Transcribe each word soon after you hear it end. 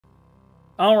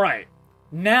All right.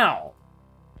 Now,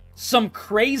 some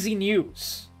crazy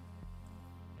news.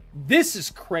 This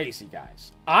is crazy,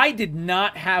 guys. I did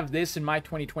not have this in my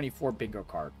 2024 bingo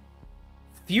card.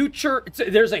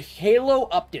 There's a Halo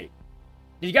update.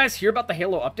 Did you guys hear about the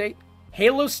Halo update?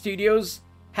 Halo Studios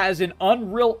has an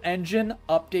Unreal Engine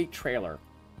update trailer.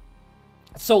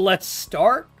 So let's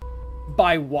start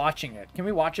by watching it. Can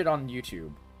we watch it on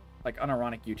YouTube? Like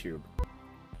unironic YouTube.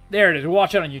 There it is. We'll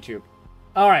watch it on YouTube.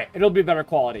 All right. It'll be better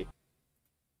quality.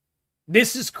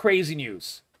 This is crazy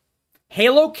news.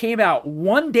 Halo came out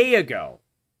 1 day ago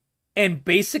and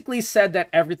basically said that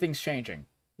everything's changing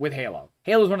with Halo.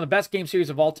 Halo is one of the best game series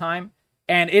of all time,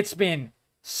 and it's been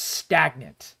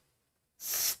stagnant.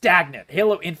 Stagnant.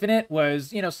 Halo Infinite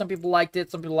was, you know, some people liked it,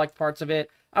 some people liked parts of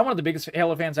it. I'm one of the biggest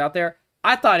Halo fans out there.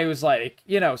 I thought it was like,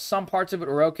 you know, some parts of it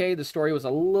were okay. The story was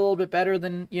a little bit better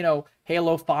than, you know,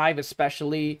 Halo 5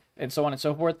 especially, and so on and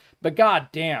so forth. But god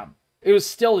damn, it was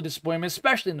still a disappointment,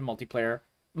 especially in the multiplayer.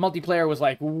 Multiplayer was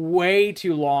like way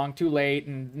too long, too late,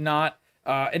 and not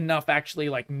enough actually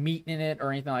like meat in it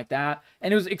or anything like that.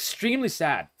 And it was extremely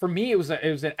sad. For me, it was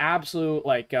an absolute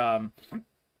like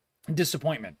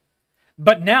disappointment.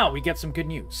 But now we get some good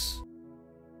news.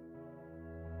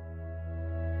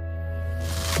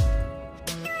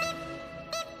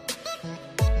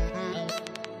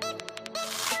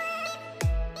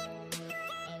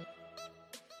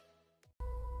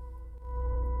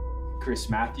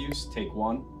 Chris Matthews, take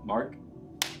one. Mark.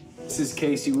 This is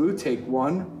Casey Wu, take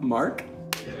one. Mark.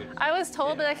 I was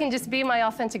told that I can just be my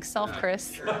authentic self,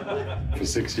 Chris. For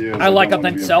 6 years, I like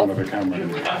authentic self.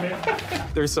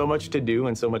 There's so much to do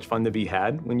and so much fun to be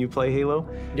had when you play Halo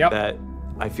that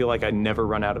I feel like I never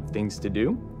run out of things to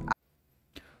do.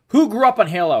 Who grew up on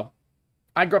Halo?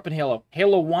 I grew up in Halo.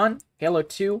 Halo 1, Halo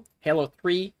 2, Halo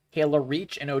 3, Halo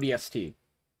Reach, and ODST.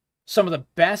 Some of the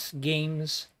best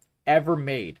games ever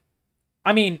made.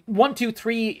 I mean, 1, 2,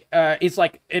 3 is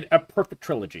like a perfect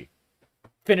trilogy.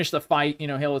 Finish the fight, you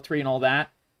know, Halo 3 and all that.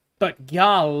 But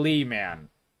golly, man.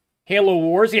 Halo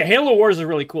Wars? Yeah, Halo Wars is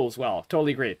really cool as well.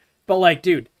 Totally agree. But like,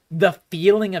 dude, the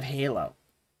feeling of Halo.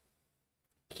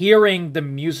 Hearing the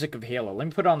music of Halo. Let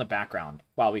me put it on the background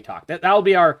while we talk. That'll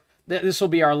be our... This will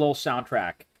be our little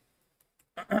soundtrack.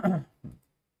 There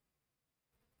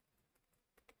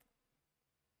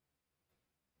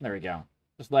we go.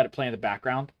 Just let it play in the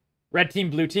background. Red team,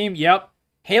 blue team. Yep.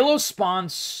 Halo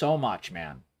spawned so much,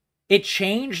 man. It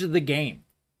changed the game.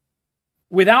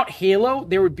 Without Halo,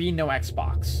 there would be no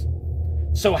Xbox.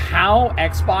 So how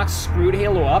Xbox screwed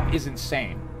Halo up is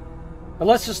insane. But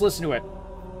let's just listen to it.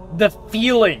 The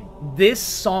feeling this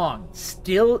song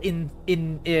still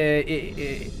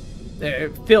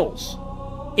fills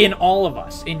in all of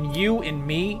us, in you, in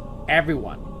me,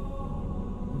 everyone.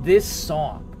 This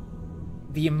song,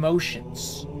 the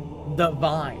emotions, the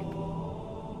vibe,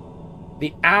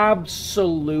 the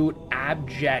absolute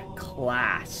abject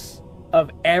class of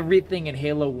everything in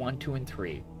Halo 1, 2, and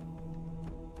 3.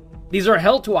 These are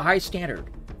held to a high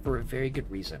standard for a very good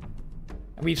reason.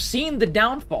 And we've seen the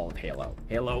downfall of Halo.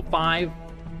 Halo 5,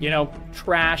 you know,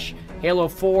 trash. Halo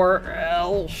 4, a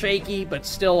little shaky, but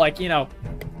still, like, you know,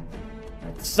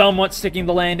 somewhat sticking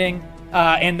the landing.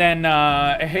 And then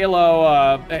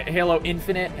Halo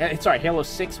Infinite, sorry, Halo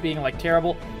 6 being, like,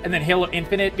 terrible. And then Halo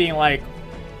Infinite being, like,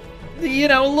 you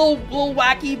know, a little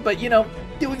wacky, but, you know,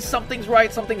 doing something's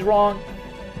right, something's wrong.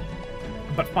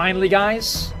 But finally,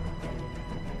 guys,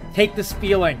 take this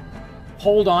feeling,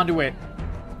 hold on to it,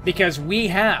 because we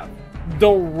have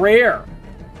the rare,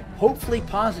 hopefully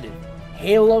positive,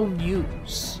 Halo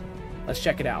news. Let's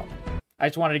check it out. I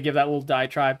just wanted to give that little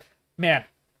diatribe. Man,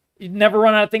 you never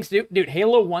run out of things to do. Dude,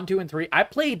 Halo 1, 2, and 3,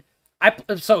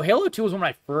 so Halo 2 was one of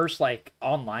my first, like,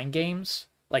 online games,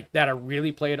 like, that I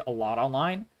really played a lot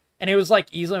online. And it was, like,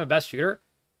 easily my best shooter.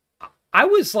 I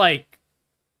was, like,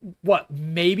 what,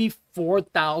 maybe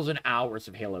 4,000 hours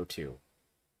of Halo 2.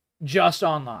 Just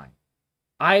online.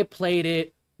 I played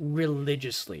it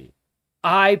religiously.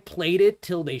 I played it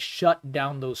till they shut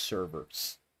down those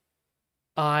servers.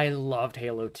 I loved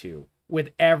Halo 2 with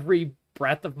every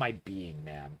breath of my being,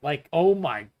 man. Like, oh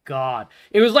my god.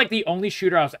 It was, like, the only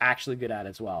shooter I was actually good at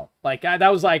as well. Like, that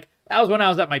was when I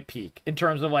was at my peak in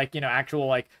terms of, like, you know, actual,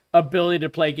 like, ability to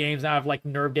play games. Now I've, like,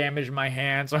 nerve damage in my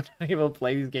hands, so I'm not able to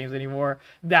play these games anymore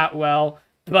that well.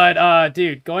 But,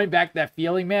 dude, going back to that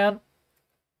feeling, man,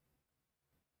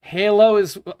 Halo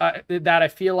is that I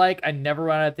feel like I never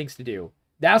run out of things to do.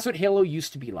 That's what Halo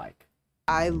used to be like.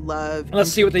 I love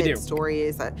Let's see what they do.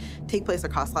 Stories that take place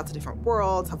across lots of different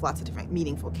worlds, have lots of different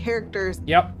meaningful characters.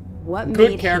 Yep. What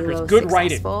good made characters, Halo good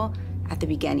writing. Successful at the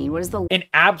beginning? What is the an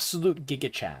absolute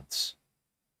giga chance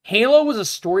Halo was a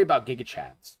story about Giga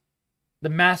Chads, the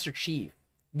Master Chief,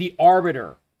 the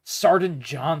Arbiter, Sergeant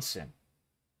Johnson.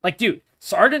 Like, dude,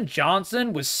 Sergeant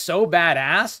Johnson was so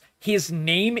badass, his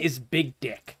name is Big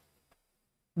Dick.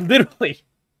 Literally.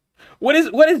 What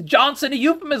is Johnson a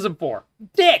euphemism for?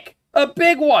 Dick! A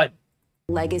big one!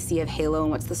 Legacy of Halo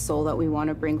and what's the soul that we want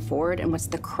to bring forward and what's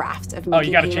the craft of making Oh,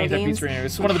 you gotta Halo change that games, pizza.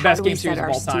 It's one of the best game series of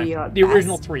all time. The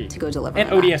original 3. To go deliver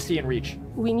and on that. ODST and Reach.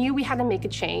 We knew we had to make a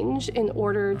change in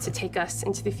order to take us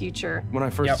into the future. When I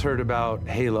first heard about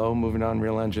Halo moving on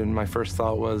Unreal Engine, my first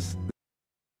thought was...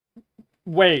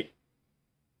 Wait.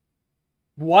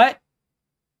 What?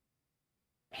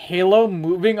 Halo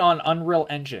moving on Unreal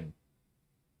Engine.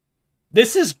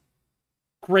 This is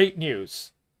great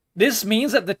news. This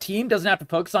means that the team doesn't have to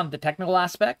focus on the technical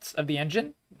aspects of the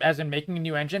engine, as in making a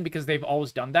new engine, because they've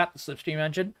always done that, the Slipstream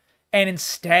engine. And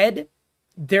instead,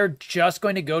 they're just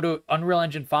going to go to Unreal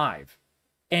Engine 5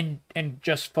 and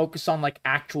just focus on, like,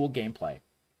 actual gameplay.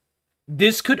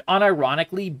 This could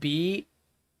unironically be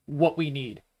what we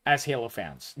need as Halo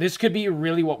fans. This could be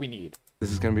really what we need.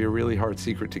 This is going to be a really hard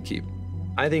secret to keep.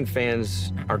 I think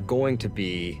fans are going to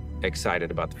be excited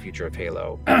about the future of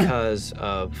Halo because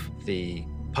of the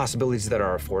possibilities that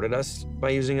are afforded us by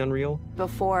using Unreal.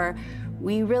 Before,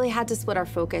 we really had to split our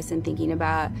focus in thinking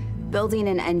about building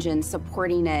an engine,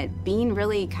 supporting it, being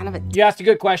really kind of a... You asked a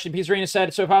good question. Peace Arena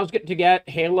said, so if I was to get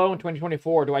Halo in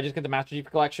 2024, do I just get the Master Chief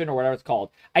Collection or whatever it's called?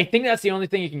 I think that's the only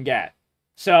thing you can get.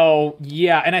 So,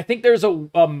 yeah, and I think there's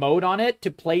a mode on it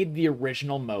to play the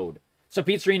original mode. So,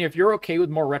 Pete Serena, if you're okay with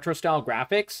more retro-style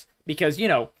graphics, because, you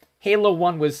know, Halo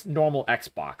 1 was normal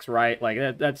Xbox, right?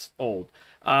 Like, that's old.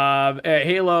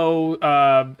 Halo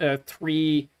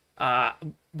 3,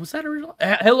 was that original?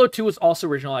 Halo 2 was also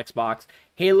original Xbox.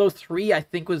 Halo 3, I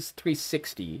think, was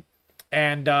 360.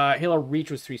 And Halo Reach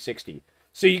was 360.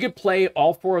 So you could play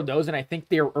all 4 of those, and I think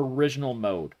they're original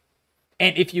mode.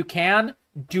 And if you can,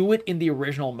 do it in the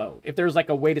original mode. If there's, like,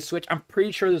 a way to switch, I'm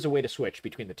pretty sure there's a way to switch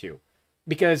between the two.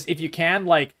 Because if you can,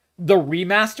 like, the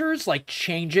remasters, like,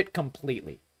 change it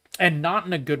completely. And not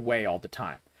in a good way all the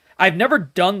time. I've never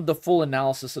done the full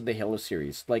analysis of the Halo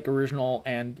series, like original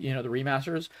and, you know, the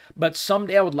remasters, but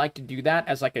someday I would like to do that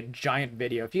as like a giant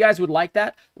video. If you guys would like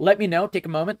that, let me know. Take a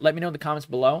moment. Let me know in the comments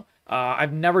below.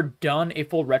 I've never done a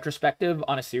full retrospective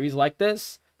on a series like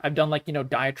this. I've done, like, you know,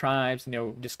 diatribes, you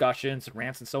know, discussions,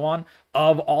 rants, and so on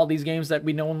of all these games that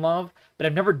we know and love, but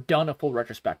I've never done a full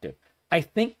retrospective. I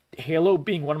think Halo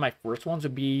being one of my first ones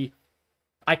would be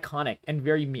iconic and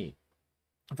very me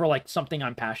for, like, something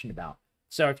I'm passionate about.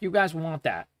 So if you guys want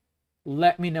that,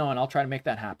 let me know and I'll try to make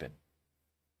that happen.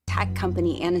 Tech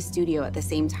company and a studio at the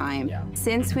same time. Yeah.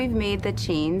 Since we've made the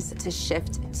change to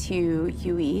shift to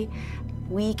UE,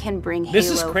 we can bring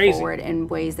This Halo forward in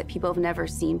ways that people have never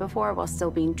seen before while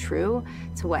still being true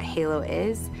to what Halo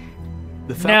is.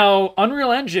 Now,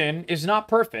 Unreal Engine is not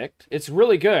perfect. It's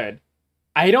really good.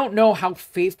 I don't know how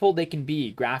faithful they can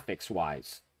be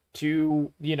graphics-wise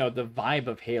to, you know, the vibe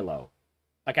of Halo.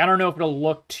 Like, I don't know if it'll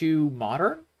look too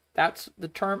modern. That's the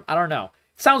term. I don't know.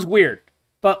 It sounds weird.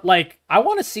 But, like, I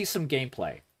want to see some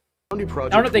gameplay. I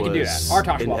don't know if they can do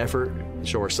that. An effort to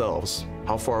show ourselves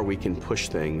how far we can push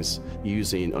things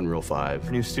using Unreal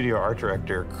 5. New studio art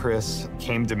director, Chris,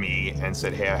 came to me and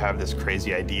said, hey, I have this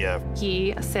crazy idea.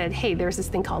 He said, hey, there's this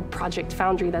thing called Project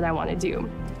Foundry that I want to do.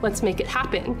 Let's make it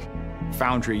happen.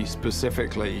 Foundry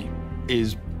specifically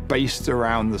is based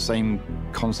around the same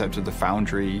concept of the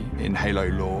Foundry in Halo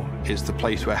lore. It's the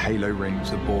place where Halo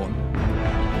rings are born.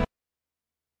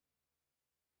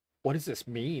 What does this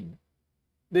mean?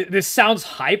 This sounds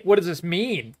hype. What does this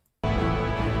mean?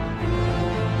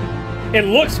 It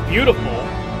looks beautiful.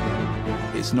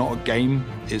 It's not a game,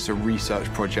 it's a research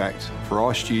project for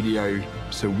our studio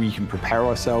so we can prepare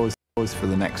ourselves for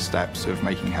the next steps of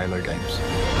making Halo games.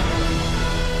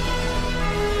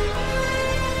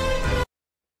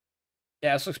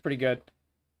 Yeah, this looks pretty good.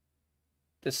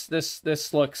 This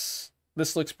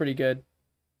looks pretty good.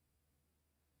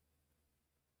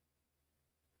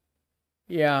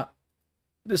 Yeah.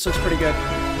 This looks pretty good.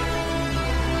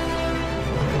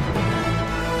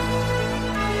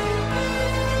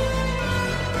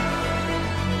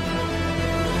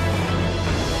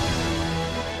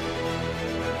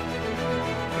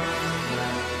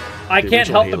 I can't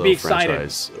help but be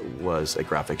excited. Was a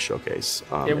graphic showcase.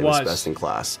 It was best in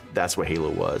class. That's what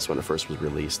Halo was when it first was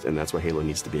released, and that's what Halo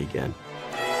needs to be again.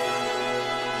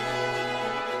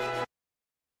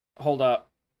 Hold up.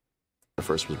 The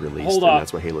first was released, and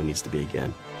that's what Halo needs to be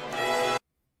again.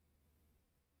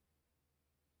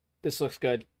 This looks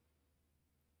good.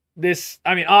 This,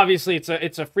 I mean, obviously it's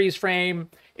a freeze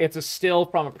frame. It's a still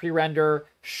from a pre-render,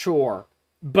 sure.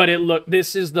 But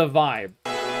this is the vibe.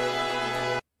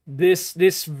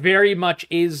 This very much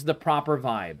is the proper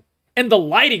vibe. And the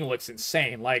lighting looks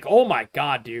insane. Like, oh my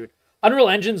god, dude. Unreal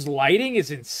Engine's lighting is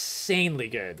insanely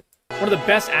good. One of the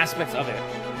best aspects of it.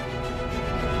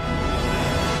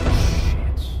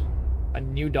 Shit. A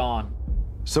new dawn.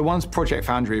 So once Project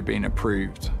Foundry had been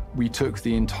approved, we took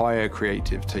the entire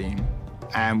creative team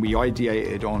and we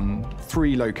ideated on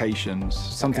 3 locations,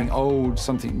 something old,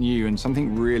 something new, and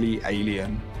something really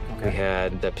alien. We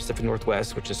had the Pacific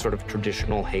Northwest, which is sort of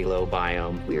traditional Halo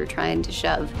biome. We were trying to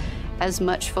shove as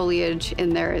much foliage in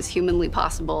there as humanly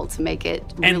possible to make it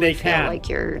really feel like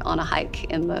you're on a hike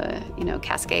in the,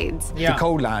 Cascades. The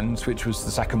Cold Lands, which was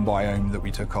the second biome that we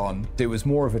took on, it was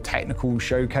more of a technical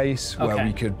showcase where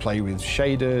we could play with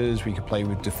shaders, we could play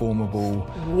with deformable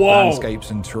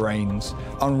landscapes and terrains.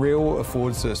 Unreal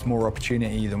affords us more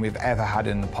opportunity than we've ever had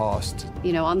in the past.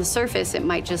 On the surface, it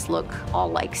might just look all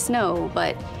like snow,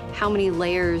 but how many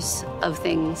layers of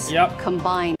things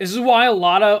combined. This is why a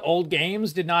lot of old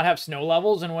games did not have snow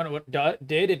levels, and when it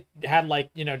did, it had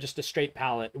just a straight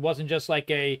palette. It wasn't just like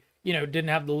a, it didn't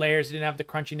have the layers, it didn't have the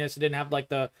crunchiness, it didn't have like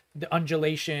the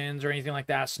undulations or anything like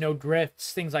that, snow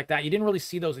drifts, things like that. You didn't really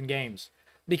see those in games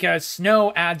because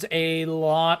snow adds a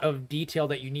lot of detail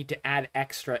that you need to add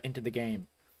extra into the game.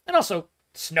 And also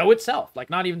snow itself, like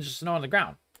not even just snow on the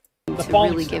ground. To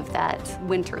really give that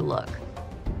winter look.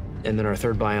 And then our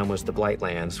third biome was the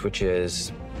Blightlands, which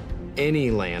is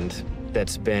any land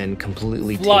that's been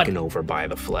completely taken over by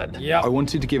the flood. I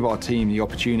wanted to give our team the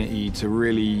opportunity to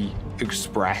really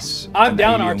express an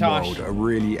alien world, a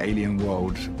really alien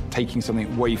world, taking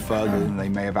something way further than they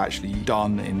may have actually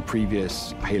done in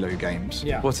previous Halo games.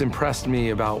 What's impressed me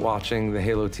about watching the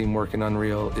Halo team work in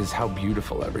Unreal is how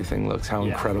beautiful everything looks, how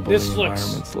incredible the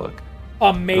environments look.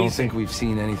 Amazing. I don't think we've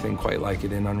seen anything quite like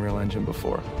it in Unreal Engine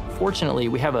before. Fortunately,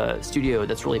 we have a studio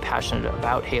that's really passionate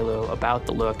about Halo, about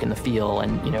the look and the feel,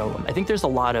 and I think there's a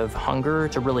lot of hunger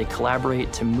to really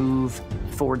collaborate, to move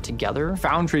forward together.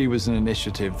 Foundry was an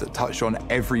initiative that touched on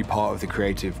every part of the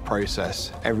creative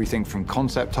process, everything from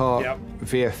concept art,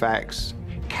 VFX,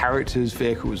 characters,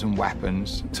 vehicles, and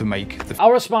weapons to make the...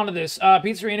 I'll respond to this.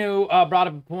 Pizzerino brought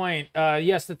up a point.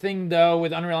 Yes, the thing, though,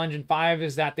 with Unreal Engine 5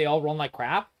 is that they all run like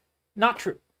crap. Not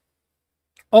true.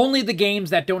 Only the games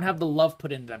that don't have the love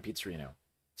put into them, Pizzerino.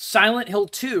 Silent Hill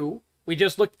 2, we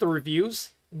just looked at the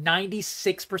reviews,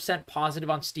 96% positive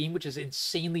on Steam, which is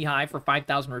insanely high for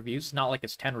 5,000 reviews. It's not like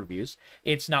it's 10 reviews.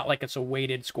 It's not like it's a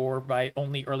weighted score by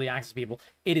only early access people.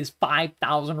 It is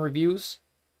 5,000 reviews.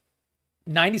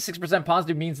 96%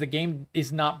 positive means the game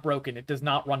is not broken. It does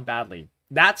not run badly.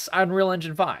 That's Unreal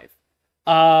Engine 5.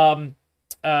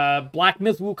 Black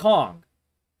Myth Wukong,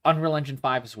 Unreal Engine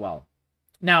 5 as well.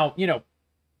 Now,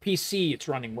 PC, it's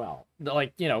running well.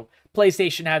 Like,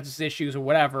 PlayStation has its issues or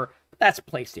whatever, but that's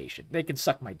PlayStation. They can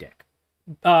suck my dick.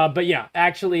 But yeah,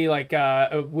 actually, like,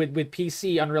 with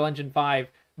PC, Unreal Engine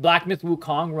 5, Black Myth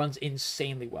Wukong runs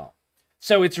insanely well.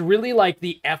 So it's really like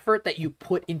the effort that you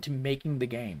put into making the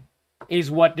game is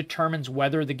what determines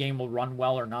whether the game will run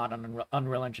well or not on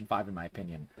Unreal Engine 5, in my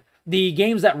opinion. The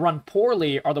games that run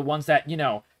poorly are the ones that,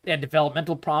 they had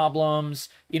developmental problems,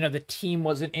 the team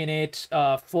wasn't in it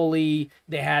fully,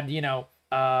 they had,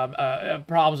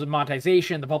 problems with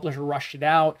monetization, the publisher rushed it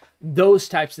out. Those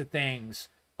types of things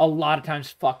a lot of times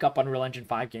fuck up Unreal Engine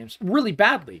 5 games really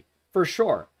badly, for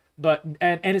sure. But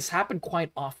and it's happened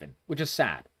quite often, which is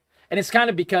sad. And it's kind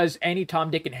of because any Tom,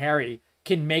 Dick, and Harry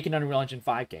can make an Unreal Engine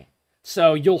 5 game.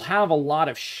 So you'll have a lot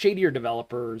of shadier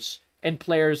developers and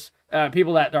players,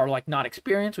 people that are like not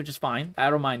experienced, which is fine.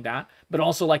 I don't mind that. But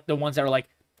also like the ones that are like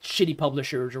shitty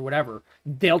publishers or whatever,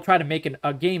 they'll try to make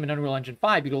a game in Unreal Engine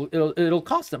 5. It'll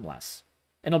cost them less,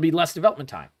 and it'll be less development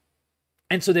time.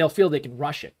 And so they'll feel they can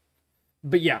rush it.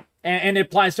 But yeah, and it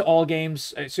applies to all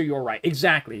games. So you're right.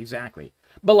 Exactly.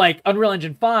 But like Unreal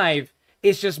Engine 5,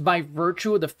 it's just by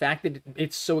virtue of the fact that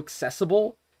it's so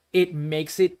accessible, it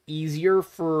makes it easier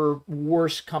for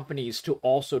worse companies to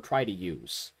also try to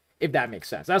use, if that makes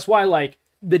sense. That's why, like,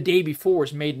 The Day Before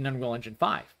is made in Unreal Engine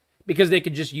 5, because they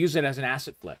could just use it as an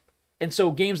asset flip. And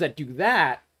so games that do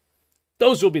that,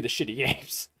 those will be the shitty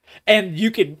games. And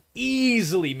you can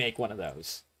easily make one of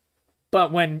those.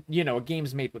 But when, a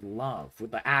game's made with love,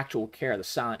 with the actual care, the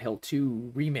Silent Hill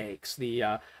 2 remakes,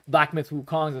 the Black Myth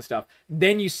Wukongs and stuff,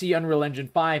 then you see Unreal Engine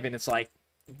 5 and it's like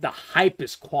the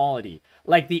hypest quality,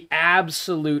 like the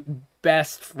absolute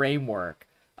best framework,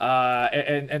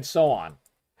 and so on.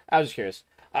 I was curious.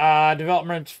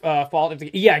 Development fault.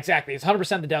 Yeah, exactly. It's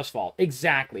 100% the dev's fault.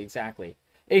 Exactly.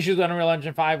 Issues with Unreal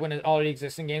Engine 5 when it already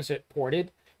exists in games that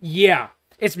ported. Yeah,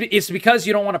 it's because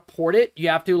you don't want to port it. You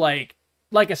have to like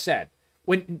I said,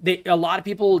 a lot of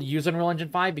people use Unreal Engine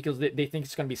 5 because they think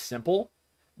it's going to be simple.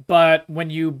 But when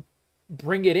you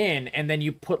bring it in and then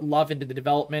you put love into the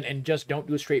development and just don't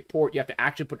do a straight port, you have to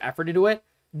actually put effort into it.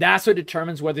 That's what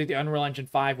determines whether the Unreal Engine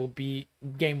 5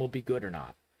 game will be good or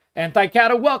not. And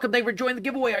Thaikata, welcome. Thank you for joining the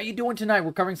giveaway. How are you doing tonight?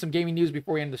 We're covering some gaming news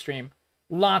before we end the stream.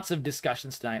 Lots of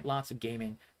discussions tonight. Lots of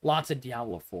gaming. Lots of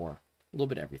Diablo 4. A little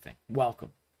bit of everything.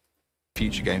 Welcome.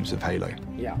 Future games of Halo.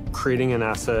 Yeah. Creating an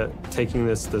asset, taking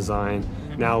this design,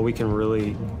 now we can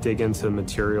really dig into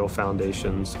material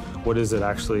foundations. What is it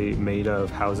actually made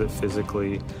of? How is it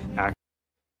physically active?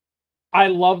 I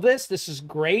love this. This is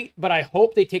great, but I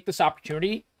hope they take this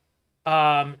opportunity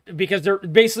because they're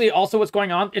basically also what's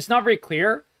going on. It's not very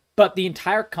clear, but the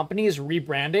entire company is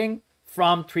rebranding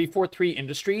from 343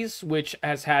 Industries, which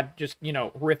has had just,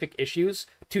 horrific issues,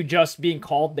 to just being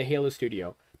called the Halo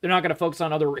Studio. They're not going to focus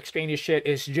on other extraneous shit.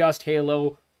 It's just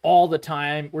Halo all the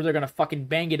time, where they're going to fucking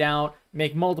bang it out,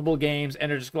 make multiple games,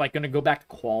 and they're just like going to go back to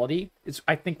quality. It's,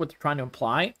 I think, what they're trying to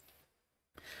imply.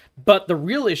 But the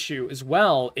real issue as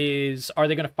well is, are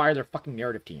they going to fire their fucking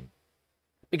narrative team?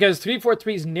 Because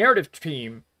 343's narrative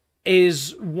team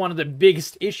is one of the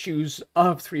biggest issues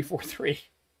of 343.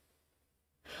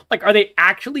 Like, are they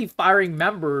actually firing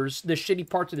members, the shitty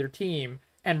parts of their team,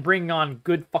 and bringing on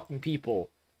good fucking people?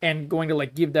 And going to,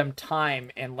 like, give them time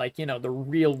and, like, the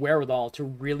real wherewithal to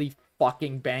really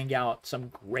fucking bang out some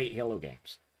great Halo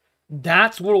games.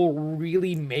 That's what will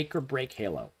really make or break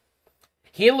Halo.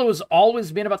 Halo has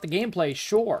always been about the gameplay,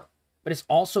 sure, but it's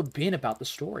also been about the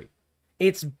story.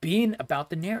 It's been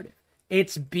about the narrative.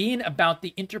 It's been about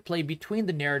the interplay between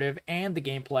the narrative and the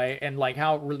gameplay and, like,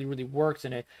 how it really, really works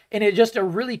in it. And it's just a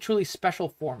really, truly special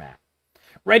format.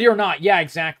 Ready or not? Yeah,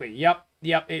 exactly. Yep,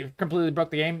 it completely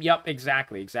broke the game. Yep,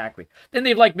 exactly. Then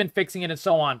they've, like, been fixing it and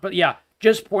so on. But yeah,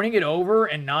 just porting it over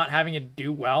and not having it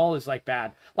do well is, like,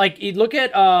 bad. Like, you look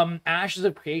at Ashes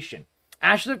of Creation.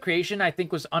 Ashes of Creation, I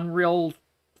think, was Unreal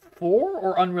 4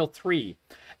 or Unreal 3.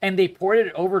 And they ported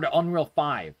it over to Unreal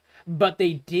 5. But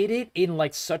they did it in,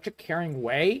 like, such a caring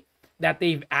way that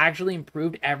they've actually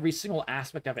improved every single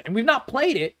aspect of it. And we've not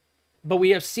played it, but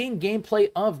we have seen gameplay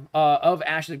of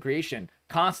Ashes of Creation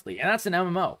constantly, and that's an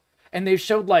MMO. And they've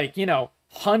showed, like,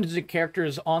 hundreds of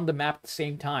characters on the map at the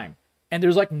same time, and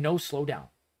there's, like, no slowdown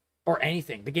or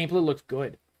anything. The gameplay looks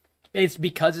good. It's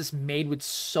because it's made with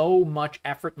so much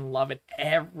effort and love in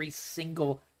every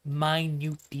single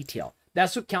minute detail.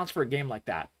 That's what counts for a game like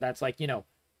that. That's, like,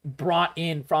 brought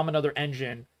in from another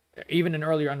engine, even an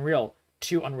earlier Unreal,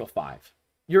 to Unreal 5.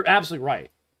 You're absolutely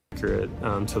right. Accurate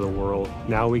to the world.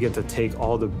 Now we get to take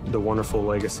all the wonderful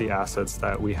legacy assets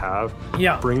that we have,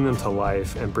 bring them to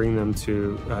life, and bring them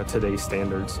to today's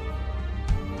standards.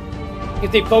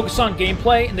 If they focus on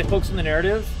gameplay and they focus on the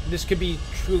narrative, this could be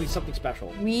truly something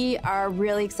special. We are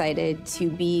really excited to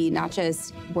be not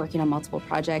just working on multiple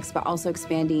projects, but also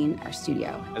expanding our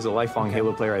studio. As a lifelong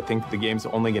Halo player, I think the game's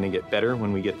only going to get better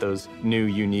when we get those new,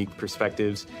 unique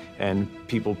perspectives and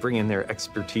people bring in their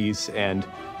expertise and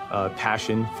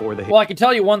passion for the... Well, I can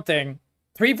tell you one thing.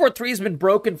 343's been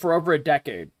broken for over a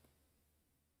decade.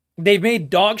 They've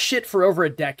made dog shit for over a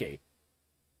decade.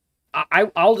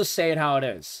 I'll just say it how it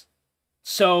is.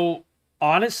 So,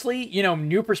 honestly,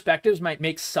 new perspectives might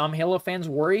make some Halo fans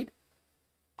worried.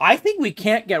 I think we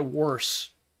can't get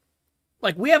worse.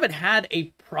 Like, we haven't had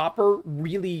a proper,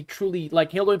 really, truly...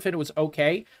 Like, Halo Infinite was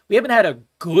okay. We haven't had a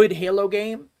good Halo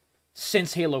game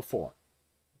since Halo 4.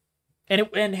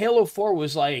 And Halo 4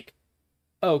 was, like,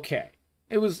 okay.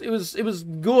 It was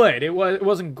good. It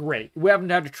wasn't great. We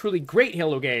haven't had a truly great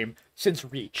Halo game since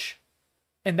Reach.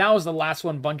 And that was the last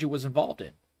one Bungie was involved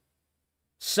in.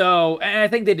 So, and I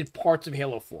think they did parts of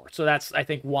Halo 4. So that's, I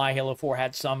think, why Halo 4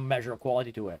 had some measure of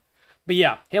quality to it. But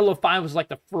yeah, Halo 5 was like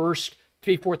the first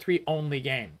 343 only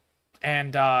game.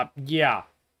 And yeah,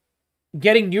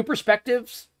 getting new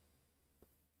perspectives.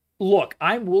 Look,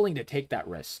 I'm willing to take that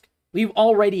risk. We've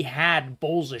already had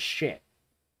bowls of shit.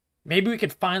 Maybe we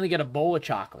could finally get a bowl of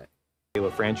chocolate.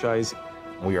 Halo franchise.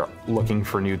 We are looking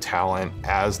for new talent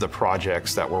as the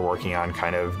projects that we're working on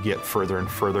kind of get further and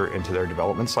further into their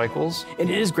development cycles. And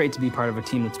it is great to be part of a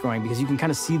team that's growing because you can kind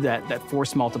of see that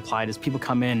force multiplied as people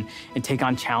come in and take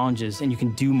on challenges and you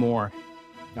can do more.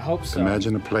 I hope so.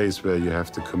 Imagine a place where you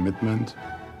have the commitment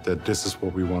that this is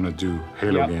what we want to do,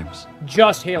 Halo games.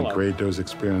 Just Halo. And create those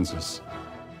experiences.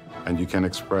 And you can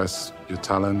express your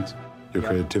talent, your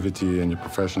creativity, and your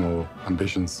professional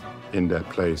ambitions in that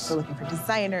place. We're looking for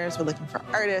designers, we're looking for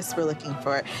artists, we're looking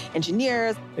for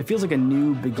engineers. It feels like a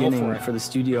new beginning for the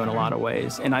studio in a lot of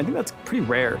ways, and I think that's pretty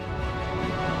rare.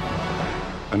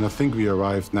 And I think we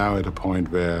arrived now at a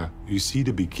point where you see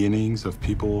the beginnings of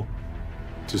people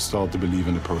to start to believe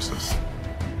in the process.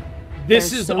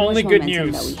 This is the only good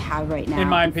news that we have right now, in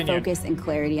my opinion. Focus and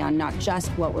clarity on not just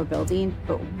what we're building,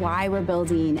 but why we're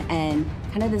building, and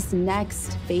kind of this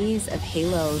next phase of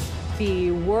Halo.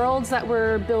 The worlds that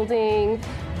we're building,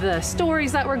 the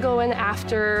stories that we're going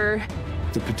after.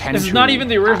 The potential. This is not even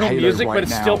the original Halo music, right but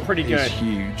it's still pretty good. Is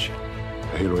huge.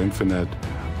 Halo Infinite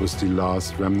was the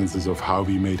last remnants of how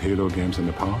we made Halo games in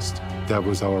the past. That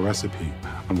was our recipe.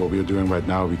 And what we're doing right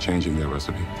now, we're changing that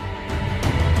recipe.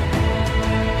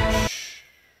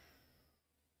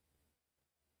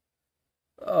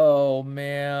 Oh,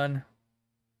 man.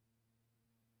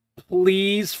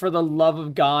 Please, for the love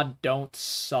of God, don't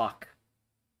suck.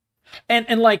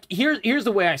 And like, here's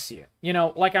the way I see it. You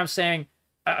know, like I'm saying,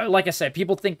 like I said,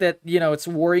 people think that, you know, it's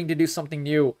worrying to do something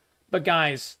new. But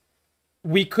guys,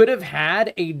 we could have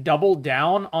had a double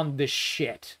down on this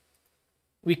shit.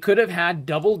 We could have had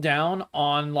double down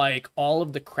on, like, all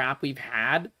of the crap we've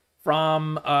had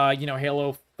from, you know,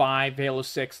 Halo 5, Halo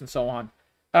 6, and so on.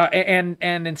 And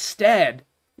instead,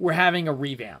 we're having a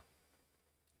revamp.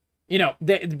 You know,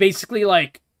 basically,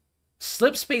 like,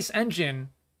 Slipspace Engine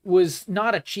was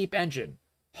not a cheap engine.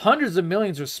 Hundreds of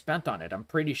millions were spent on it, I'm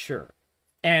pretty sure.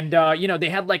 And, you know, they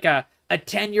had, like, a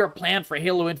 10-year plan for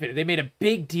Halo Infinite. They made a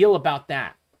big deal about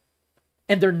that.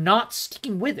 And they're not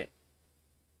sticking with it.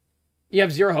 You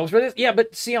have zero hopes for this? Yeah,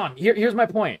 but Sion, here's my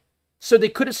point. So they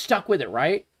could have stuck with it,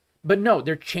 right? But no,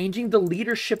 they're changing the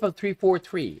leadership of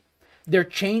 343. They're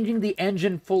changing the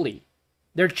engine fully.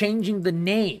 They're changing the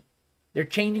name. They're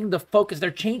changing the focus.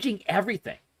 They're changing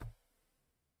everything.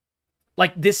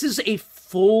 Like, this is a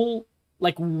full,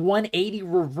 like, 180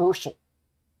 reversal.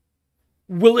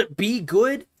 Will it be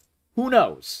good? Who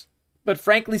knows? But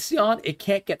frankly, Sion, it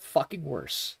can't get fucking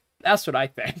worse. That's what I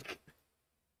think.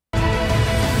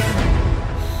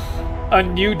 A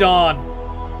new dawn.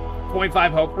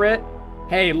 0.5 hope for it.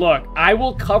 Hey, look, I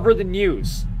will cover the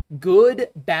news. Good,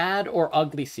 bad, or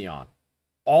ugly, Sion.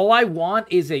 All I want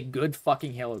is a good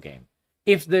fucking Halo game.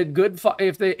 If the good,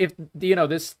 if you know,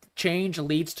 this change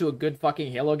leads to a good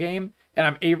fucking Halo game, and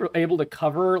I'm able to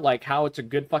cover, like, how it's a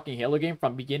good fucking Halo game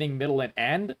from beginning, middle, and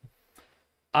end,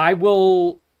 I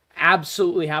will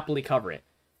absolutely happily cover it.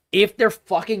 If they're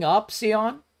fucking up,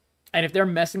 Sion, and if they're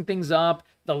messing things up,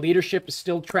 the leadership is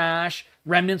still trash,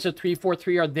 remnants of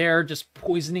 343 are there just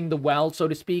poisoning the well, so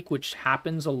to speak, which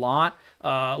happens a lot.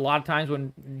 A lot of times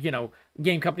when, you know,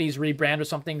 game companies rebrand or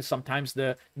something, sometimes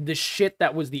the shit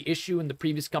that was the issue in the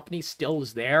previous company still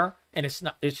is there, and it's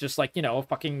not, it's just like, you know,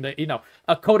 fucking, you know,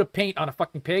 a coat of paint on a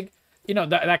fucking pig, you know,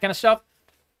 that kind of stuff.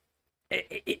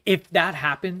 If that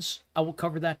happens, I will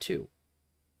cover that too.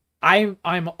 I'm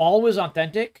always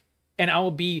authentic, and I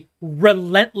will be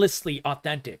relentlessly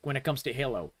authentic when it comes to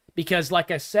Halo. Because,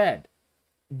 like I said,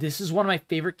 this is one of my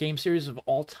favorite game series of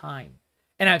all time.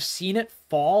 And I've seen it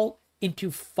fall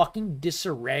into fucking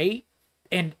disarray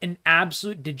and an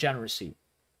absolute degeneracy.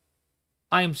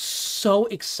 I am so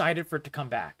excited for it to come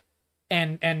back.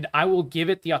 And I will give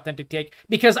it the authentic take.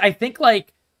 Because I think,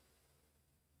 like,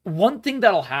 one thing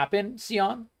that'll happen,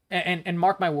 Sion, and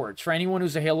mark my words, for anyone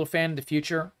who's a Halo fan in the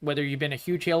future, whether you've been a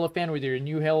huge Halo fan, whether you're a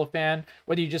new Halo fan,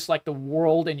 whether you just like the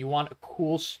world and you want a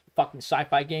cool fucking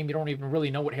sci-fi game, you don't even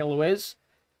really know what Halo is,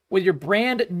 whether you're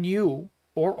brand new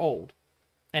or old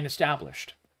and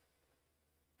established,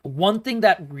 one thing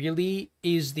that really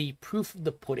is the proof of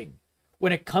the pudding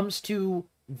when it comes to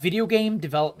video game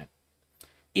development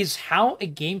is how a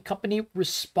game company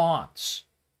responds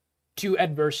to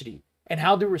adversity and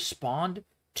how they respond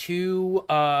to,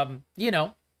 you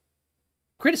know,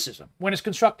 criticism when it's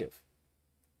constructive.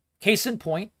 Case in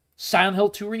point, Silent Hill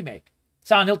 2 Remake.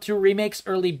 Silent Hill 2 Remake's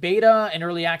early beta and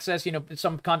early access, you know,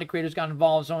 some content creators got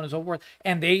involved, so on and so forth,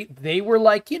 and they were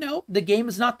like, you know, the game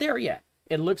is not there yet.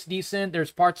 It looks decent,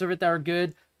 there's parts of it that are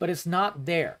good, but it's not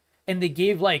there. And they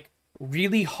gave, like,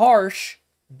 really harsh,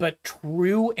 but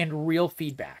true and real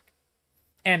feedback.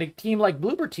 And a team like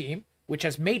Bloober Team, which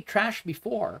has made trash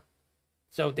before,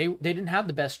 so they didn't have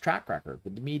the best track record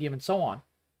with the medium and so on.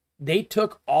 They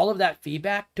took all of that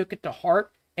feedback, took it to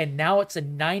heart, and now it's a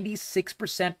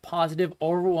 96% positive,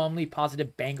 overwhelmingly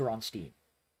positive banger on Steam.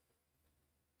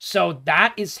 So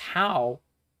that is how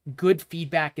good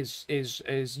feedback is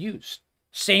used.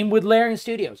 Same with Larian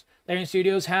Studios. Larian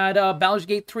Studios had Baldur's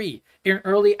Gate 3 in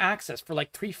early access for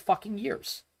like 3 fucking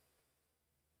years.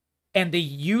 And they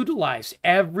utilized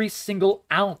every single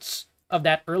ounce of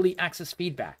that early access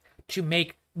feedback to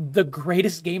make the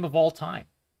greatest game of all time.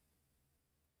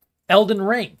 Elden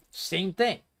Ring, same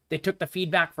thing. They took the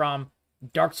feedback from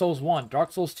Dark Souls 1,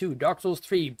 Dark Souls 2, Dark Souls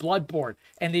 3, Bloodborne,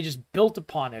 and they just built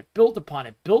upon it, built upon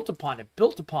it, built upon it,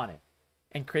 built upon it,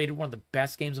 and created one of the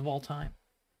best games of all time.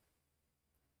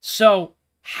 So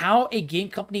how a game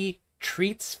company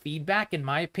treats feedback, in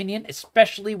my opinion,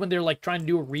 especially when they're like trying to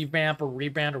do a revamp or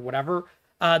rebrand or whatever,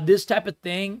 this type of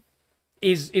thing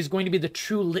is going to be the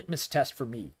true litmus test for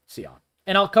me, Sion.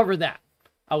 And I'll cover that.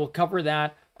 I will cover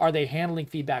that. Are they handling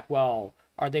feedback well?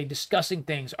 Are they discussing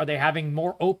things? Are they having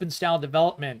more open style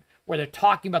development where they're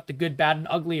talking about the good, bad, and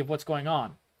ugly of what's going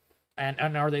on?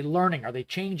 And are they learning? Are they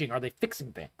changing? Are they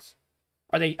fixing things?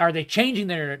 Are they changing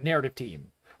their narrative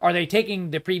team? Are they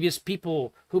taking the previous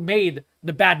people who made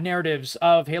the bad narratives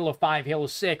of Halo 5, Halo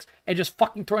 6, and just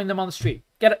fucking throwing them on the street?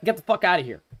 Get the fuck out of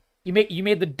here. You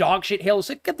made the dog shit Halo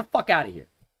 6? Get the fuck out of here.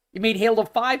 You made Halo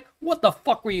 5? What the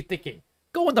fuck were you thinking?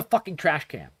 Go in the fucking trash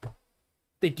can. If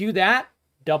they do that,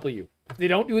 W. If they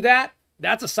don't do that,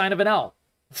 that's a sign of an L.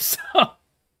 So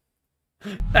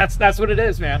that's what it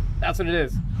is, man. That's what it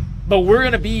is. But we're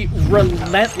gonna be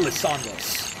relentless on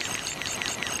this.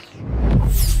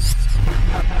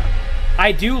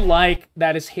 I do like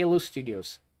that is Halo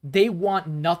Studios. They want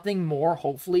nothing more,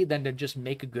 hopefully, than to just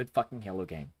make a good fucking Halo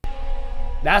game.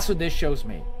 That's what this shows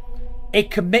me. A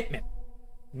commitment.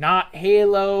 Not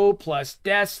Halo plus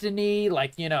Destiny,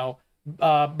 like, you know,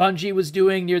 Bungie was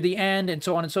doing near the end and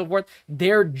so on and so forth.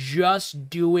 They're just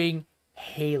doing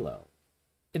Halo.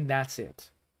 And that's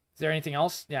it. Is there anything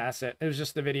else? Yeah, that's it. It was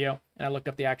just the video. And I looked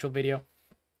up the actual video.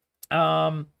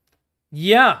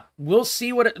 Yeah, we'll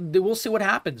see what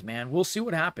happens, man. We'll see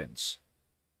what happens.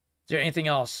 Is there anything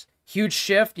else? Huge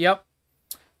shift. Yep.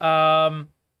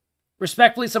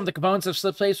 Respectfully, some of the components of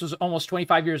Slipspace was almost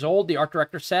 25 years old, the art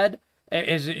director said in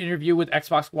an interview with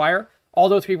Xbox Wire.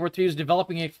 Although 343 is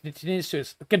developing it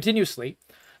continuously,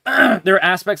 there are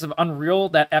aspects of Unreal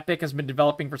that Epic has been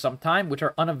developing for some time, which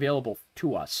are unavailable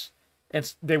to us.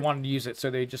 They wanted to use it, so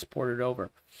they just ported it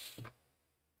over.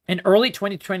 An early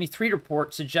 2023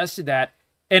 report suggested that,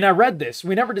 and I read this,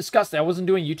 we never discussed it, I wasn't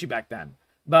doing YouTube back then,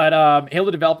 but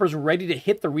Halo developers were ready to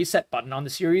hit the reset button on the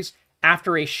series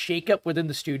after a shakeup within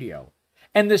the studio.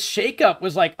 And this shakeup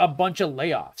was like a bunch of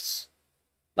layoffs.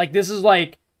 Like, this is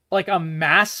like a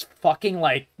mass fucking,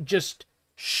 like, just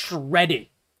shredding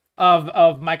of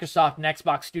Microsoft and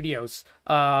Xbox studios.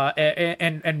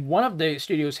 And one of the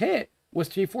studios hit was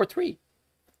 343.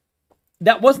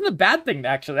 That wasn't a bad thing,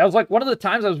 actually. That was like one of the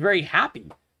times I was very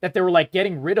happy that they were like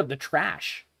getting rid of the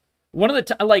trash. One of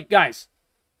the like, guys,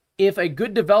 if a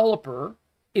good developer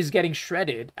is getting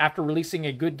shredded after releasing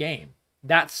a good game,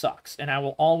 that sucks. And I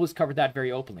will always cover that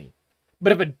very openly.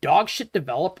 But if a dog shit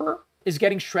developer is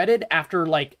getting shredded after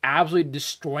like absolutely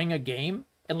destroying a game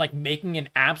and like making an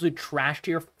absolute trash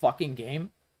tier fucking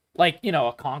game, like, you know,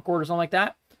 a Concord or something like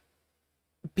that,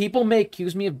 people may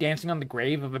accuse me of dancing on the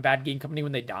grave of a bad game company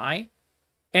when they die.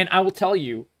 And I will tell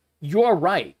you, you're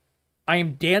right. I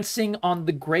am dancing on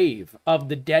the grave of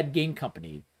the dead game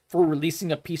company for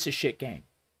releasing a piece of shit game.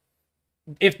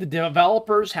 If the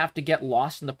developers have to get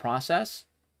lost in the process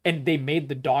and they made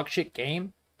the dog shit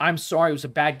game, I'm sorry, it was a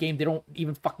bad game. They don't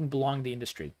even fucking belong in the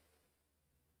industry.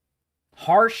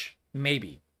 Harsh,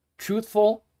 maybe.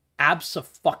 Truthful,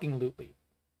 abso-fucking-lutely.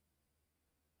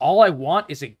 All I want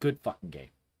is a good fucking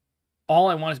game. All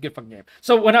I want is a good fucking game.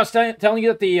 So when I was telling you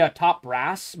that the top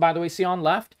brass, by the way, Sion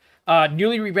left,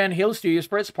 newly rebranded Halo Studios,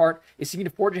 for its part, is seeking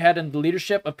to forge ahead in the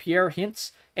leadership of Pierre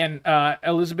Hintz and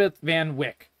Elizabeth Van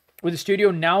Wyck, with the studio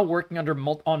now working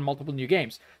on multiple new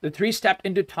games. The three stepped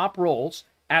into top roles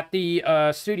at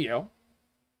the studio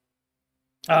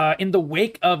in the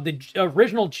wake of the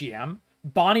original GM,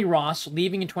 Bonnie Ross,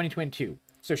 leaving in 2022.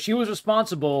 So she was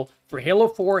responsible for Halo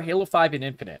 4, Halo 5, and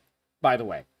Infinite, by the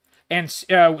way. And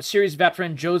series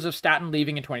veteran Joseph Staten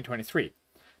leaving in 2023.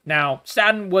 Now,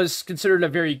 Staten was considered a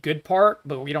very good part,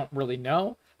 but we don't really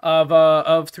know, of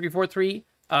 343.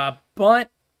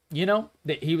 But, you know,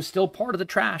 he was still part of the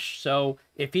trash. So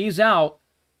if he's out,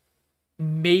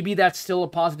 maybe that's still a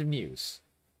positive news.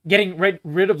 Getting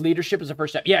rid of leadership is a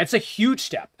first step. Yeah, it's a huge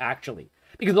step, actually.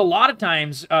 Because a lot of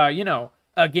times, you know,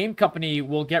 a game company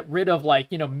will get rid of, like,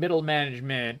 you know, middle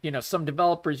management, you know, some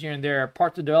developers here and there,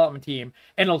 parts of the development team,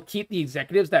 and it'll keep the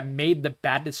executives that made the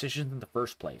bad decisions in the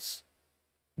first place.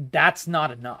 That's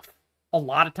not enough. A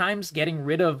lot of times, getting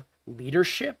rid of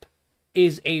leadership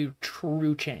is a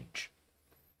true change.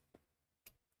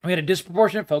 We had a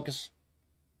disproportionate focus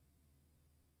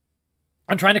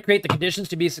on trying to create the conditions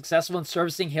to be successful in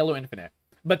servicing Halo Infinite.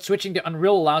 But switching to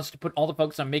Unreal allows us to put all the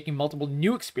focus on making multiple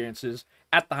new experiences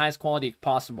at the highest quality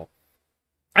possible.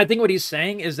 I think what he's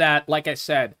saying is that, like I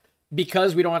said,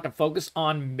 because we don't have to focus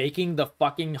on making the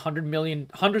fucking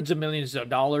hundreds of millions of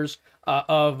dollars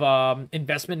of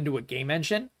investment into a game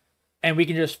engine, and we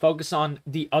can just focus on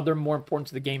the other more important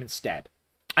to the game instead.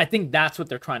 I think that's what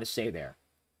they're trying to say there.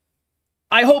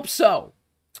 I hope so.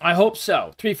 I hope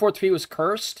so. 343 was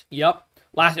cursed. Yep.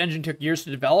 Last engine took years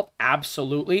to develop.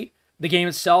 Absolutely. The game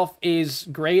itself is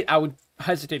great. I would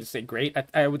hesitate to say great.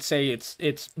 I would say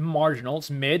it's marginal. It's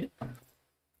mid,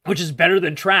 which is better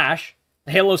than trash.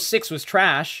 Halo 6 was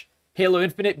trash. Halo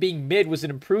Infinite being mid was an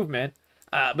improvement,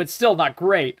 but still not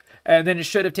great. And then it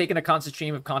should have taken a constant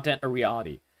stream of content a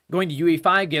reality. Going to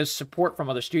UE5 gives support from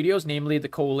other studios, namely the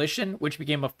Coalition, which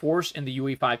became a force in the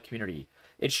UE5 community.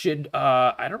 It should,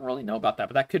 I don't really know about that,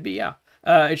 but that could be, yeah.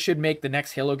 It should make the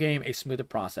next Halo game a smoother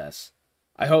process.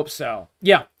 I hope so.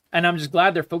 Yeah, and I'm just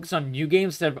glad they're focused on new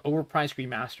games instead of overpriced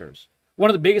remasters. One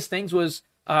of the biggest things was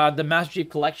the Master Chief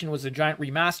Collection was a giant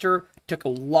remaster. Took a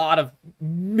lot of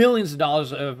millions of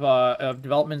dollars of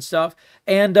development stuff.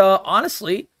 And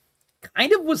honestly,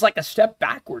 kind of was like a step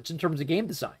backwards in terms of game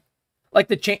design. Like,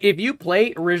 if you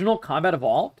play original Combat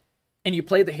Evolved and you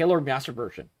play the Halo Remastered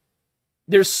version,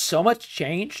 there's so much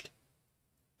changed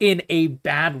in a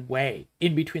bad way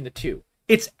in between the two.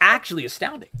 It's actually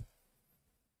astounding.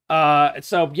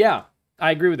 So, yeah,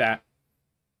 I agree with that.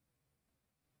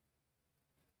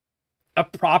 A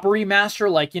proper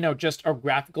remaster, like, you know, just a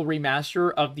graphical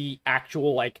remaster of the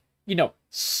actual, like, you know,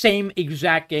 same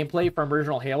exact gameplay from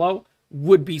original Halo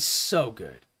would be so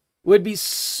good. Would be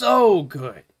so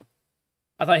good.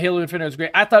 I thought Halo Infinite was great.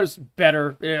 I thought it was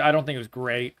better. I don't think it was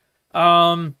great.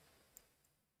 I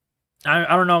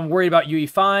don't know. I'm worried about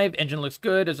UE5. Engine looks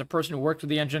good. As a person who works with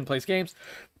the engine and plays games,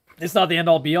 it's not the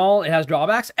end-all be-all. It has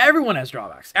drawbacks. Everyone has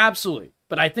drawbacks. Absolutely.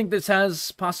 But I think this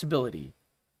has possibility.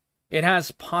 It has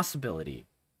possibility.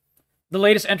 The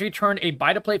latest entry turned a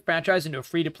buy-to-play franchise into a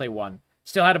free-to-play one.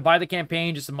 Still had to buy the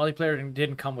campaign, just the multiplayer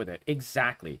didn't come with it.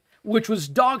 Exactly. Which was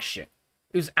dog shit.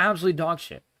 It was absolutely dog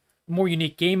shit. More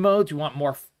unique game modes. You want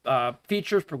more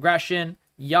features, progression.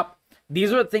 Yup.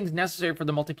 These are the things necessary for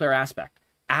the multiplayer aspect.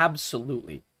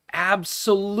 Absolutely.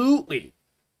 Absolutely.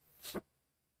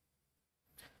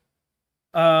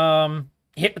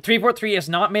 343 has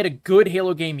not made a good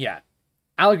Halo game yet.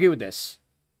 I'll agree with this.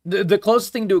 The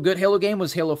closest thing to a good Halo game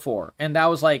was Halo 4, and that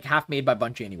was like half made by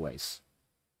Bungie anyways.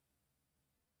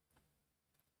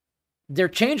 They're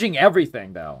changing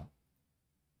everything, though.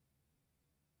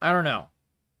 I don't know.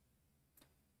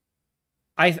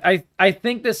 I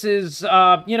think this is,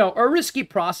 you know, a risky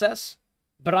process,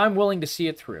 but I'm willing to see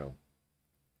it through.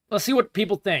 Let's see what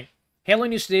people think. Halo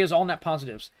News today is all net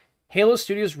positives. Halo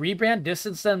Studios rebrand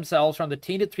distance themselves from the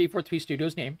tainted 343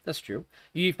 Studios name. That's true.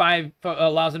 UE5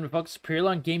 allows them to focus purely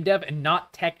on game dev and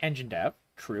not tech engine dev.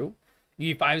 True.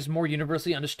 UE5 is more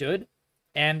universally understood.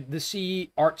 And the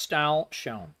C art style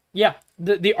shown. Yeah,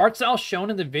 the art style shown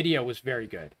in the video was very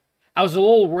good. I was a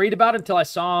little worried about it until I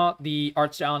saw the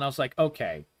art style and I was like,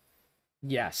 okay.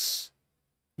 Yes.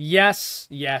 Yes,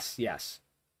 yes, yes.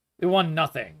 It won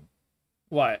nothing.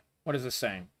 What? What is this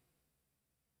saying?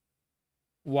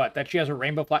 What? That she has a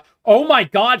rainbow flag? Oh my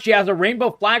god, she has a rainbow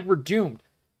flag. We're doomed.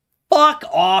 Fuck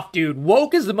off, dude.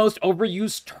 Woke is the most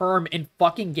overused term in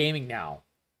fucking gaming now.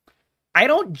 I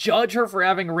don't judge her for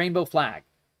having a rainbow flag.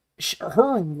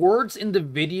 Her words in the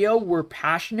video were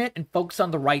passionate and focused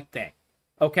on the right thing.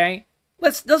 Okay?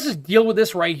 Let's just deal with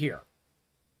this right here.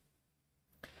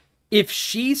 If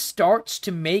she starts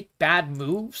to make bad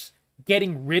moves,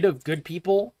 getting rid of good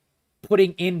people,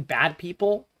 putting in bad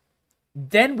people,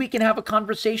 then we can have a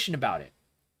conversation about it.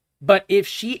 But if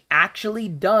she actually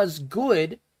does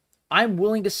good, I'm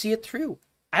willing to see it through.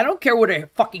 I don't care what her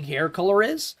fucking hair color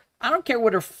is. I don't care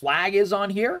what her flag is on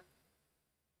here.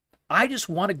 I just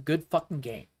want a good fucking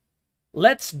game.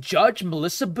 Let's judge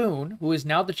Melissa Boone, who is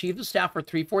now the chief of staff for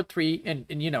 343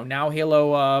 and you know, now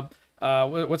Halo,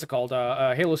 what's it called?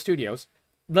 Halo Studios.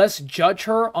 Let's judge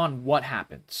her on what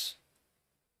happens.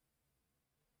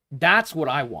 That's what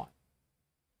I want.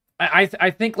 I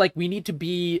think, like, we need to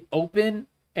be open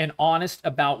and honest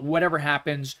about whatever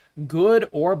happens, good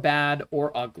or bad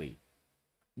or ugly.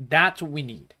 That's what we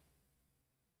need.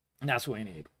 And that's what we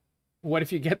need. What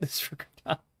if you get this for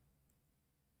Cortana?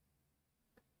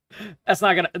 That's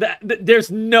not gonna... there's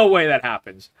no way that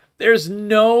happens. There's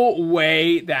no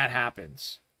way that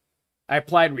happens. I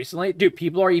applied recently. Dude,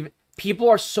 people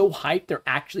are so hyped they're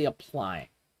actually applying.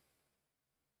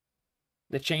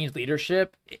 The changed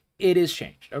leadership... It is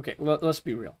changed. Okay, let's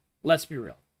be real. Let's be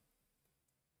real.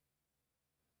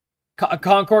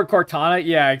 Concord Cortana?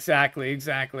 Yeah, exactly.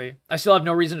 I still have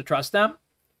no reason to trust them.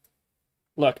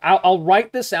 Look, I'll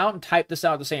write this out and type this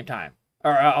out at the same time.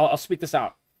 Or I'll speak this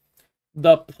out.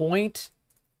 The point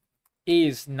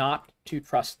is not to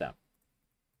trust them.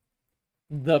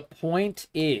 The point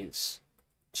is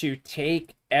to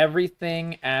take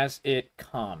everything as it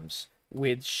comes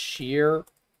with sheer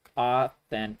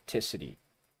authenticity.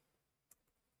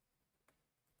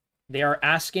 They are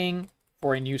asking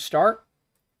for a new start,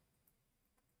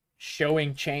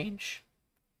 showing change.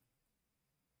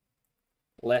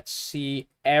 Let's see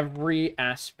every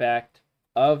aspect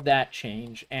of that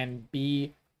change and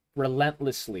be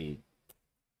relentlessly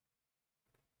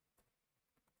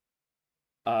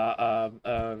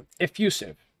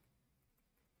effusive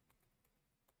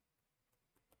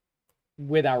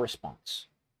with our response,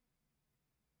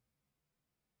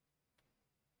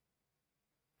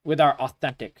 with our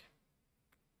authentic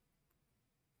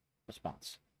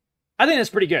response. I think that's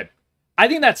pretty good. I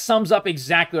think that sums up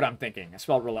exactly what I'm thinking. I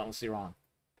spelled relentlessly wrong.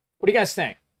 What do you guys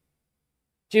think?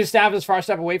 Chief of Staff is far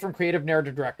step away from creative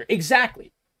narrative director.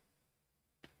 Exactly.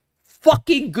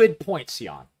 Fucking good point,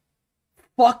 Sion.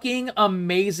 Fucking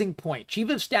amazing point. Chief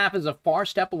of Staff is a far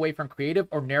step away from creative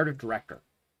or narrative director.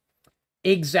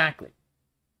 Exactly.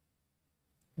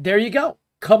 There you go.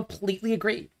 Completely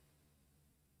agreed.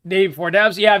 Dave for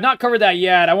devs. Yeah, I've not covered that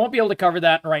yet. I won't be able to cover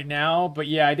that right now, but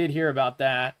yeah, I did hear about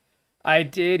that. I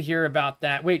did hear about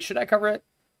that. Wait, should I cover it?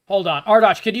 Hold on.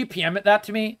 Ardoch, could you PM that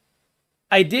to me?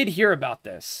 I did hear about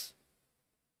this.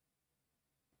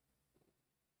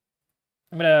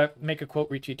 I'm going to make a quote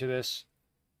retweet to this.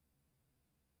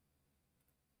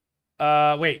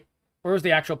 Wait. Where was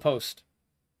the actual post?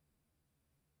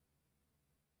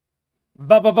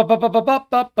 Yeah,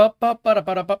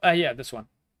 this one.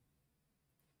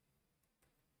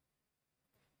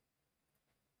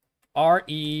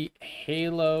 RE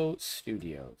Halo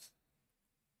Studios.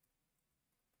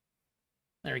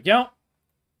 There we go.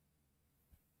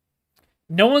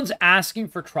 No one's asking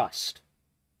for trust.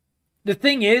 The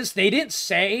thing is, they didn't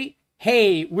say,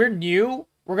 hey, we're new,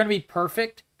 we're going to be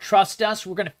perfect, trust us,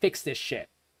 we're going to fix this shit.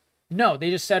 No, they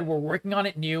just said, we're working on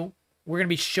it new, we're going to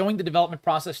be showing the development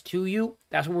process to you.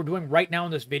 That's what we're doing right now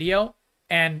in this video,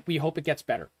 and we hope it gets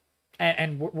better.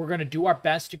 And we're going to do our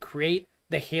best to create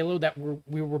the Halo that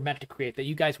we were meant to create, that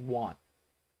you guys want.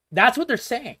 That's what they're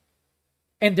saying.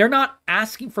 And they're not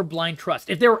asking for blind trust.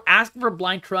 If they were asking for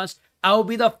blind trust, I would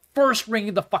be the first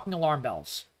ringing the fucking alarm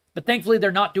bells. But thankfully,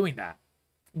 they're not doing that.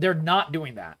 They're not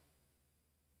doing that.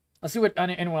 Let's see what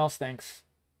anyone else thinks.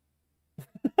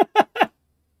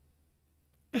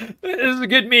 This is a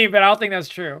good meme, but I don't think that's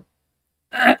true.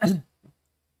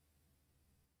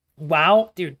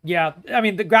 Wow, dude. Yeah, I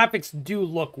mean, the graphics do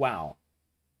look wow.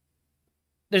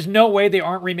 There's no way they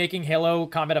aren't remaking Halo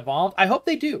Combat Evolved. I hope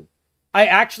they do. I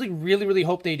actually really, really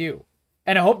hope they do.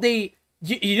 And I hope they,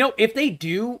 you know, if they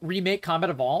do remake Combat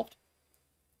Evolved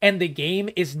and the game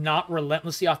is not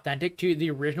relentlessly authentic to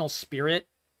the original spirit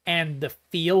and the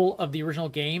feel of the original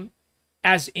game,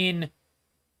 as in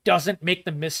doesn't make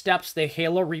the missteps the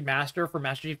Halo remaster for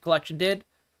Master Chief Collection did,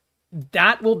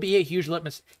 that will be a huge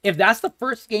litmus. If that's the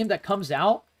first game that comes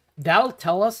out, that'll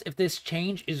tell us if this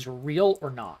change is real or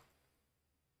not.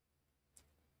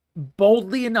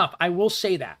 Boldly enough, I will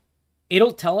say that.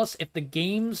 It'll tell us if the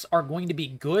games are going to be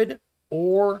good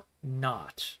or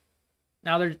not.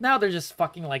 Now they're just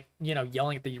fucking like, you know,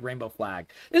 yelling at the rainbow flag.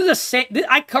 This is the same.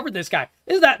 I covered this guy.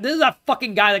 This is that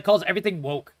fucking guy that calls everything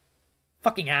woke.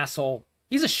 Fucking asshole.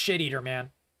 He's a shit eater,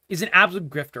 man. He's an absolute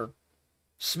grifter.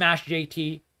 Smash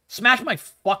JT. Smash my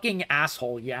fucking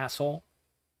asshole, you asshole.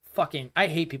 Fucking, I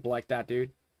hate people like that,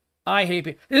 dude. I hate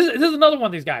people. This is another one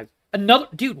of these guys. Another,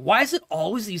 dude, why is it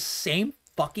always these same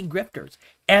fucking grifters?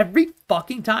 Every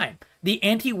fucking time. The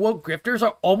anti-woke grifters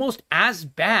are almost as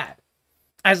bad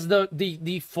as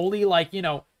the fully, like, you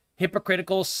know,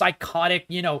 hypocritical, psychotic,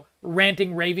 you know,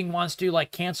 ranting, raving wants to,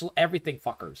 like, cancel everything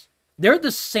fuckers. They're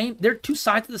the same. They're two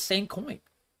sides of the same coin.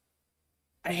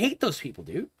 I hate those people,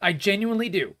 dude. I genuinely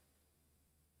do.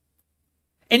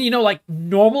 And, you know, like,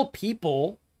 normal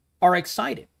people are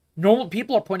excited. Normal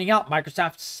people are pointing out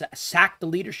Microsoft sacked the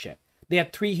leadership. They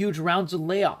had 3 huge rounds of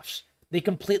layoffs. They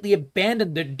completely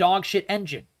abandoned their dog shit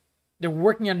engine. They're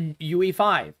working on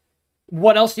UE5.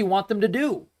 What else do you want them to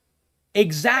do?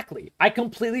 Exactly. I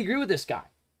completely agree with this guy.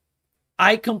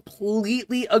 I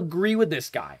completely agree with this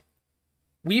guy.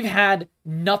 We've had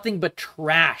nothing but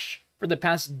trash for the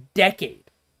past decade.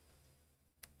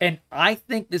 And I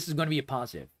think this is going to be a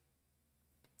positive.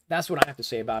 That's what I have to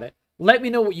say about it. Let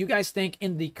me know what you guys think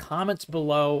in the comments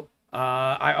below.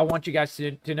 I want you guys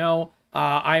to know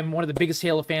I'm one of the biggest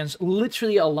Halo fans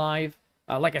literally alive.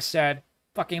 Like I said,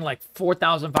 fucking like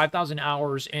 4,000, 5,000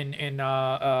 hours in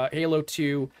Halo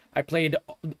 2. I played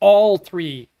all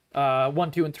 3,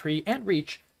 1, 2, and 3, and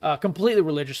Reach completely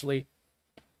religiously.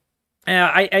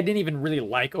 I didn't even really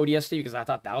like ODST because I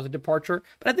thought that was a departure.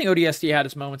 But I think ODST had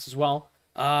its moments as well,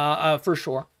 for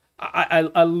sure.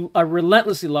 I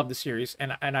relentlessly love the series,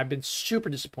 and I've been super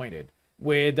disappointed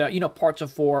with, you know, parts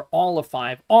of 4, all of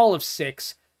 5, all of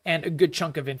 6. and a good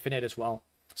chunk of Infinite as well.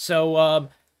 So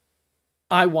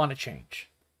I want to change,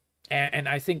 and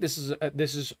I think this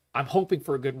is I'm hoping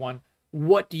for a good one.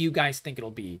 What do you guys think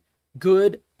it'll be?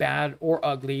 Good, bad, or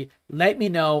ugly? Let me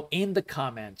know in the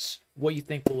comments what you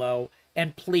think below.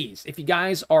 And please, if you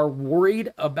guys are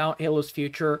worried about Halo's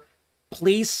future,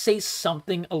 please say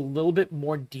something a little bit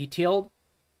more detailed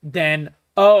than,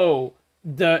 oh,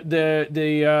 the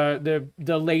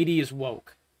lady is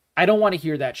woke. I don't want to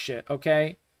hear that shit,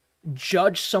 okay?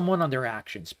 Judge someone on their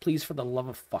actions, please, for the love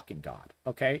of fucking God,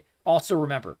 okay? Also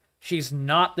remember, she's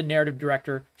not the narrative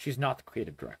director, she's not the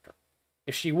creative director.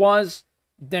 If she was,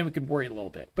 then we could worry a little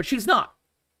bit, but she's not.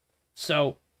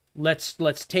 So let's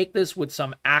take this with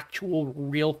some actual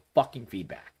real fucking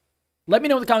feedback. Let me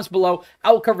know in the comments below.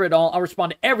 I will cover it all. I'll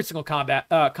respond to every single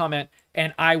comment,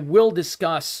 and I will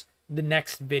discuss the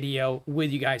next video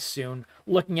with you guys soon,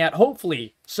 looking at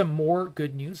hopefully some more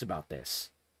good news about this.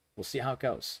 We'll see how it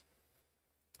goes.